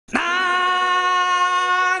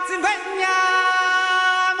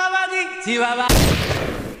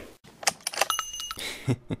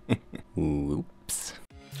Oops.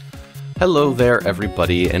 Hello there,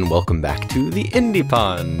 everybody, and welcome back to the Indie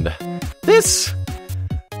Pond. This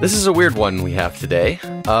is a weird one we have today.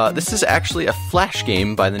 This is actually a Flash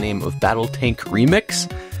game by the name of Battle Tank Remix.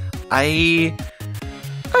 I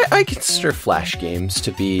consider Flash games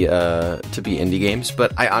to be indie games,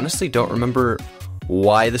 but I honestly don't remember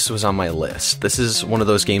why this was on my list. This is one of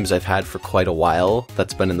those games I've had for quite a while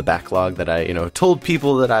that's been in the backlog that I, told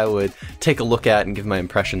people that I would take a look at and give my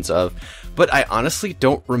impressions of, but I honestly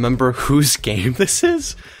don't remember whose game this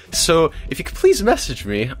is. So if you could please message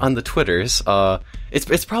me on the Twitters,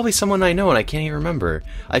 it's probably someone I know and I can't even remember.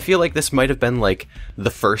 I feel like this might have been like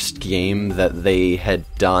the first game that they had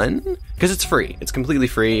done, because it's free. It's completely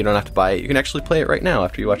free, you don't have to buy it. You can actually play it right now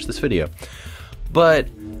after you watch this video. But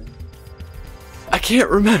I can't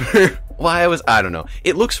remember why I don't know.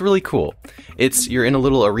 It looks really cool. You're in a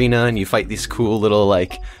little arena and you fight these cool little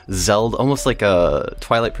like Zelda, almost like a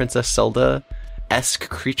Twilight Princess Zelda-esque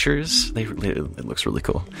creatures. It looks really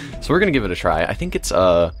cool. So we're gonna give it a try. I think it's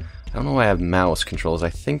I don't know why I have mouse controls. I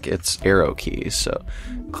think it's arrow keys. So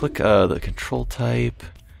click the control type.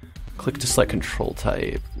 Click to select control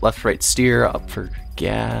type. Left, right, steer. Up for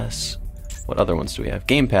gas. What other ones do we have?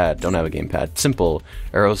 Gamepad. Don't have a gamepad. Simple.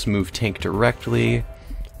 Arrows move tank directly.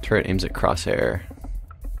 Turret aims at crosshair.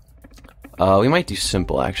 We might do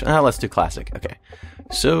simple, actually. Let's do classic. Okay.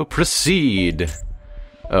 So, proceed.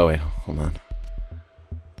 Oh, wait. Hold on.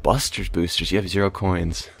 Busters boosters. You have 0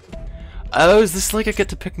 coins. Oh, is this like I get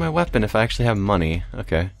to pick my weapon if I actually have money?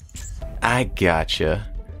 Okay. I gotcha.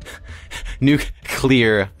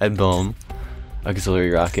 Nuclear bomb.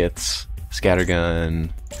 Auxiliary rockets. Scattergun.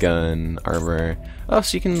 Gun. Armor. Oh,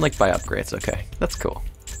 so you can, like, buy upgrades. Okay. That's cool.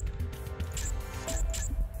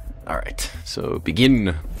 Alright. So,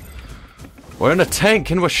 begin. We're in a tank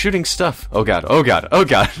and we're shooting stuff. Oh god, oh god, oh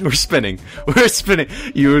god, we're spinning. We're spinning.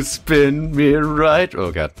 You spin me right.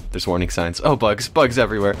 Oh god, there's warning signs. Oh, bugs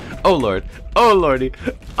everywhere. Oh lord, oh lordy.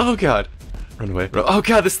 Oh god. Run away. Oh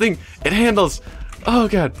god, this thing, it handles. Oh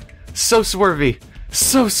god, so swervy.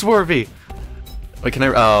 So swervy. Wait, can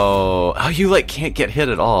I, oh, you like can't get hit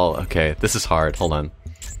at all. Okay, this is hard, hold on.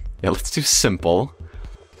 Yeah, let's do simple.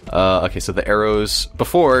 Okay, so the arrows,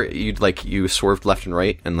 before, you swerved left and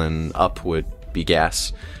right, and then up would be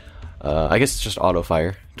gas. I guess it's just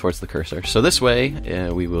auto-fire towards the cursor. So this way,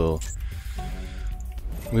 we will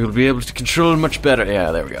be able to control much better.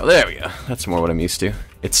 Yeah, there we go, That's more what I'm used to.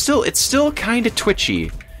 It's still kind of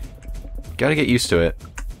twitchy. Gotta get used to it.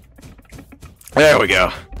 There we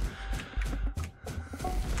go.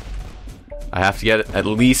 I have to get at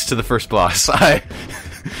least to the first boss.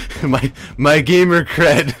 My gamer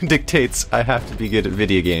cred dictates I have to be good at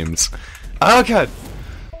video games. Oh god!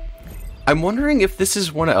 I'm wondering if this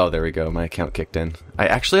is one of... Oh, there we go, my account kicked in. I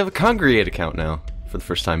actually have a Congregate account now, for the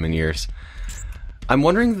first time in years. I'm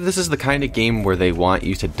wondering if this is the kind of game where they want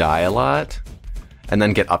you to die a lot, and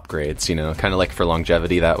then get upgrades, kind of like for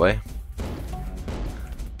longevity that way.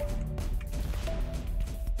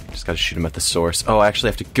 Just gotta shoot them at the source. Oh, I actually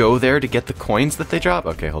have to go there to get the coins that they drop?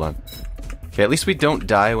 Okay, hold on. Okay, at least we don't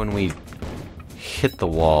die when we hit the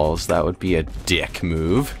walls. That would be a dick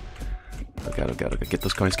move. Oh god, get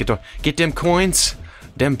those coins, get them coins!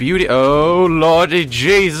 Them beauty- Oh, lordy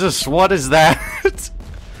Jesus, what is that?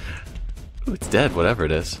 Ooh, it's dead, whatever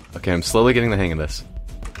it is. Okay, I'm slowly getting the hang of this.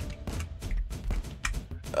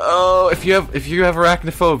 Oh, if you have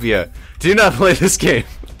arachnophobia, do not play this game.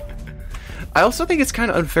 I also think it's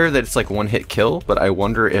kind of unfair that it's like one-hit kill, but I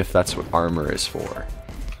wonder if that's what armor is for.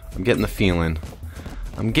 I'm getting the feeling.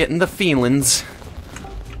 I'm getting the feelings.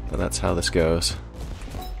 But that's how this goes.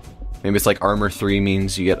 Maybe it's like armor 3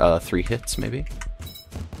 means you get 3 hits, maybe?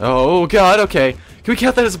 Oh god, okay. Can we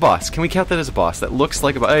count that as a boss? That looks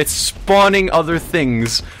like a boss. It's spawning other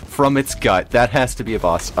things from its gut. That has to be a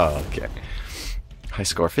boss. Oh, okay. High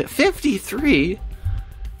score. 53?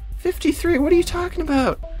 53? What are you talking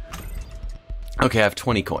about? Okay, I have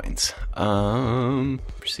 20 coins.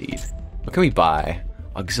 Proceed. What can we buy?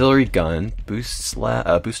 Auxiliary gun.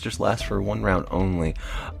 Boosters last for 1 round only.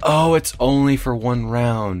 Oh, it's only for 1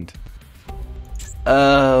 round.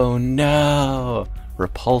 Oh no.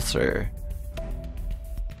 Repulsor.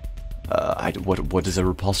 What does a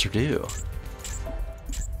repulsor do?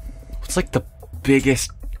 What's like the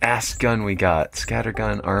biggest ass gun we got?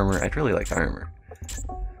 Scattergun, armor. I'd really like armor.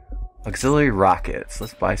 Auxiliary rockets.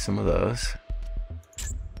 Let's buy some of those.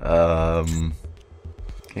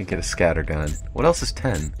 Can't get a scattergun. What else is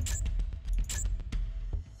 10?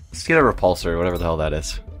 Let's get a repulsor, whatever the hell that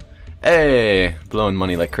is. Hey! Blowing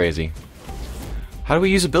money like crazy. How do we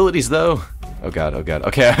use abilities, though? Oh god, oh god.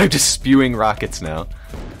 Okay, I'm just spewing rockets now.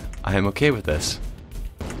 I am okay with this.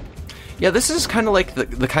 Yeah, this is kind of like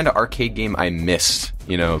the kind of arcade game I missed,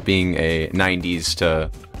 you know, being a 90s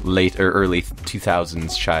to late or early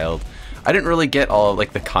 2000s child. I didn't really get all,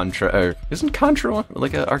 like, the Contra, or isn't Contra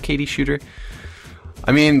like an arcadey shooter?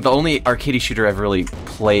 I mean, the only arcadey shooter I've really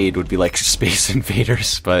played would be, like, Space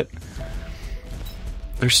Invaders, but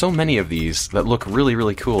there's so many of these that look really,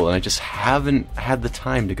 really cool, and I just haven't had the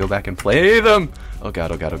time to go back and play them! Oh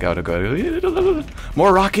god, oh god, oh god, oh god.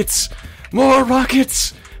 More rockets! More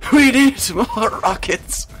rockets! We need more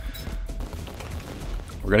rockets!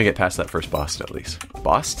 We're gonna get past that first boss, at least.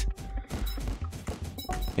 Boss?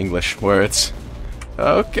 English words.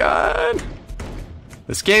 Oh god!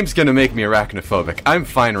 This game's gonna make me arachnophobic. I'm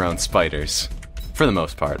fine around spiders. For the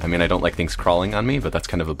most part. I mean, I don't like things crawling on me, but that's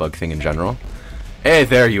kind of a bug thing in general. Hey,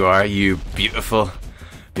 there you are, you beautiful,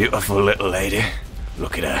 beautiful little lady.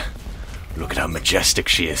 Look at her. Look at how majestic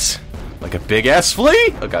she is. Like a big-ass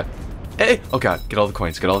flea! Oh god. Hey! Oh god, get all the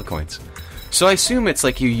coins, get all the coins. So I assume it's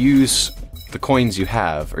like you use the coins you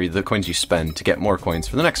have, or the coins you spend, to get more coins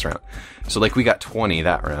for the next round. So like we got 20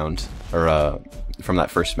 that round, or from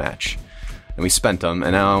that first match. And we spent them,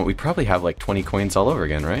 and now we probably have like 20 coins all over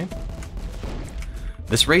again, right?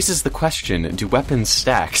 This raises the question, do weapons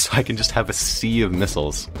stack so I can just have a sea of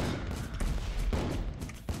missiles?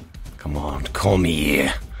 Come on, call me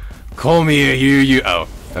here. Call me here, you. Oh,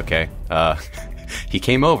 okay. He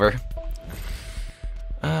came over.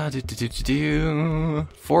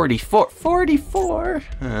 44.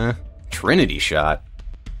 Trinity shot.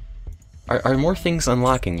 Are more things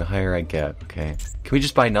unlocking the higher I get? Okay. Can we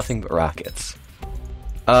just buy nothing but rockets?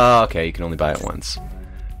 Okay, you can only buy it once.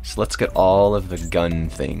 So let's get all of the gun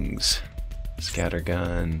things.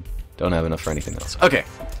 Scattergun. Don't have enough for anything else. Okay,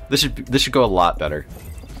 this should go a lot better.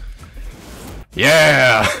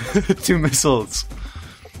 Yeah, 2 missiles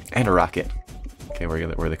and a rocket. Okay, where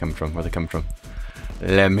are they coming from? Where are they coming from?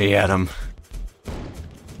 Let me at them.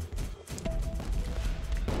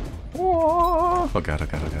 Oh god! Oh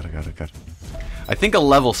god! Oh god! Oh god! Oh god! I think a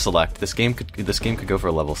level select. This game could go for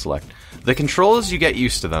a level select. The controls, you get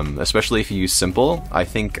used to them, especially if you use simple. I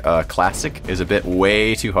think classic is a bit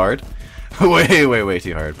way too hard, way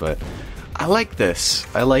too hard. But I like this.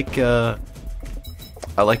 I like the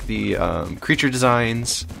creature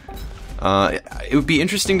designs. It would be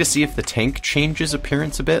interesting to see if the tank changes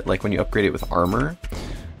appearance a bit, like when you upgrade it with armor,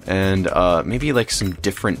 and maybe like some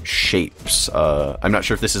different shapes. I'm not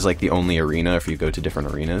sure if this is like the only arena, if you go to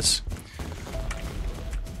different arenas.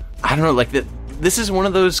 I don't know, like this is one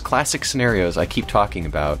of those classic scenarios I keep talking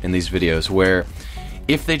about in these videos where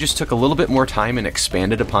if they just took a little bit more time and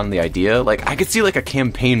expanded upon the idea, like I could see like a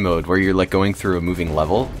campaign mode where you're like going through a moving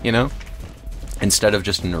level, you know, instead of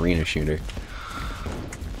just an arena shooter.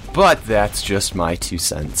 But that's just my 2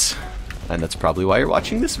 cents. And that's probably why you're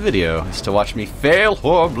watching this video, is to watch me fail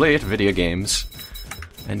horribly at video games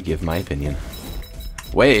and give my opinion.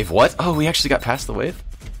 Wave, what? Oh, we actually got past the wave?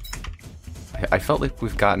 I felt like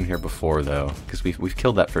we've gotten here before, though, because we've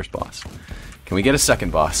killed that first boss. Can we get a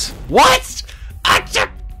second boss? What? I just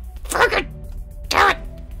freaking do it!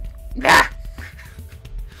 Nah.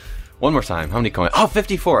 One more time. How many coins? Oh,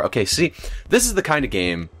 54. Okay, see, this is the kind of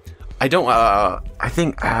game I don't. I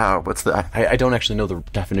think. What's the? I don't actually know the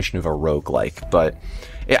definition of a roguelike, but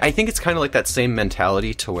I think it's kind of like that same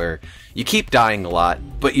mentality to where you keep dying a lot,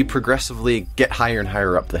 but you progressively get higher and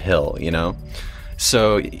higher up the hill. You know.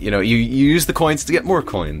 So, you know, you use the coins to get more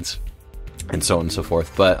coins, and so on and so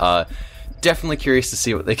forth. But definitely curious to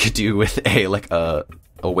see what they could do with a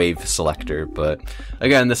wave selector. But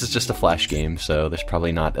again, this is just a flash game, so there's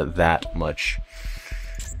probably not that much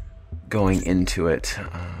going into it.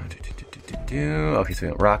 Okay, so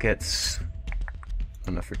we got rockets.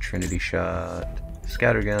 Enough for Trinity shot.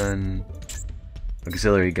 Scattergun.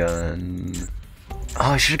 Auxiliary gun.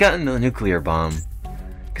 Oh, I should have gotten the nuclear bomb.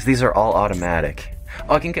 Because these are all automatic.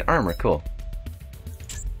 Oh, I can get armor, cool.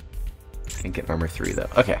 Can't get armor 3 though.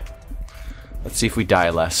 Okay. Let's see if we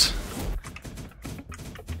die less.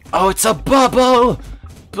 Oh, it's a bubble!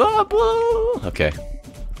 Bubble! Okay.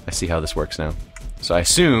 I see how this works now. So I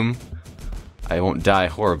assume I won't die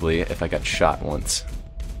horribly if I got shot once.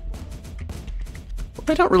 Well,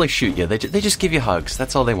 they don't really shoot you. They just give you hugs.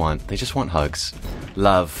 That's all they want. They just want hugs.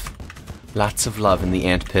 Love. Lots of love in the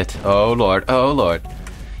ant pit. Oh, Lord. Oh, Lord.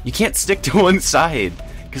 You can't stick to one side,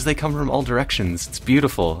 because they come from all directions. It's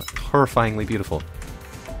beautiful. Horrifyingly beautiful.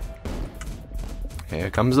 Here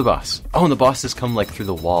comes the boss. Oh, and the bosses come, like, through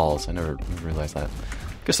the walls. I never realized that.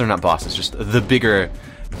 Guess they're not bosses, just the bigger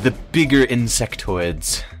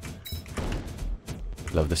insectoids.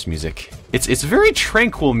 Love this music. It's very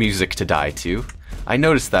tranquil music to die to. I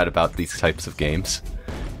noticed that about these types of games.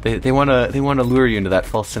 They wanna lure you into that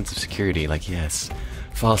false sense of security. Like, yes,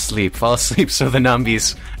 fall asleep so the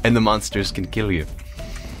zombies and the monsters can kill you.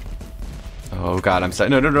 Oh god, I'm sorry.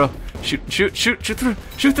 No. Shoot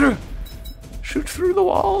through the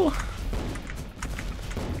wall.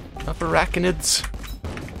 Up arachnids.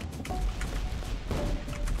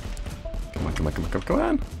 Come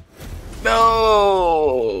on.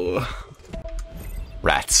 No!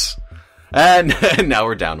 Rats. And now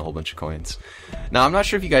we're down a whole bunch of coins. Now, I'm not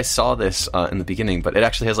sure if you guys saw this in the beginning, but it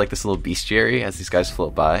actually has like this little bestiary as these guys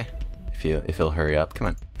float by. If he'll hurry up. Come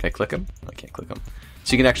on. Can I click him? I can't click him.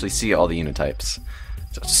 So you can actually see all the unit types.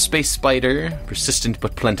 So Space Spider, persistent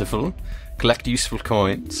but plentiful. Collect useful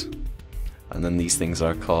coins. And then these things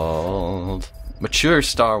are called Mature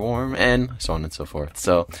Starworm, and so on and so forth.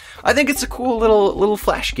 So I think it's a cool little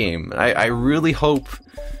flash game. I really hope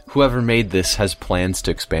whoever made this has plans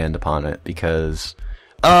to expand upon it, because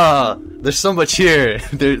there's so much here.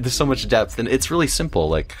 There's so much depth, and it's really simple.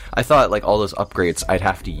 Like, I thought like all those upgrades I'd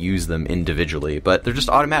have to use them individually, but they're just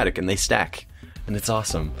automatic and they stack, and it's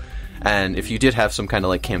awesome. And if you did have some kind of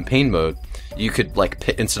like campaign mode, you could like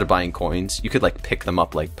instead of buying coins, you could like pick them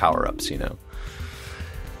up like power-ups, you know.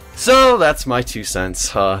 So that's my 2 cents.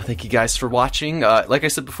 Thank you guys for watching. Like I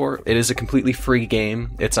said before, it is a completely free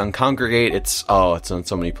game. It's on Kongregate. It's on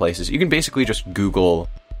so many places. You can basically just Google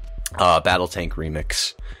Battletank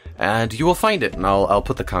Remix, and you will find it. And I'll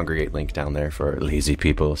put the Kongregate link down there for lazy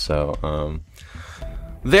people. So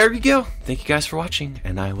there you go. Thank you guys for watching,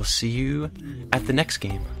 and I will see you at the next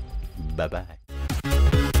game. Bye bye.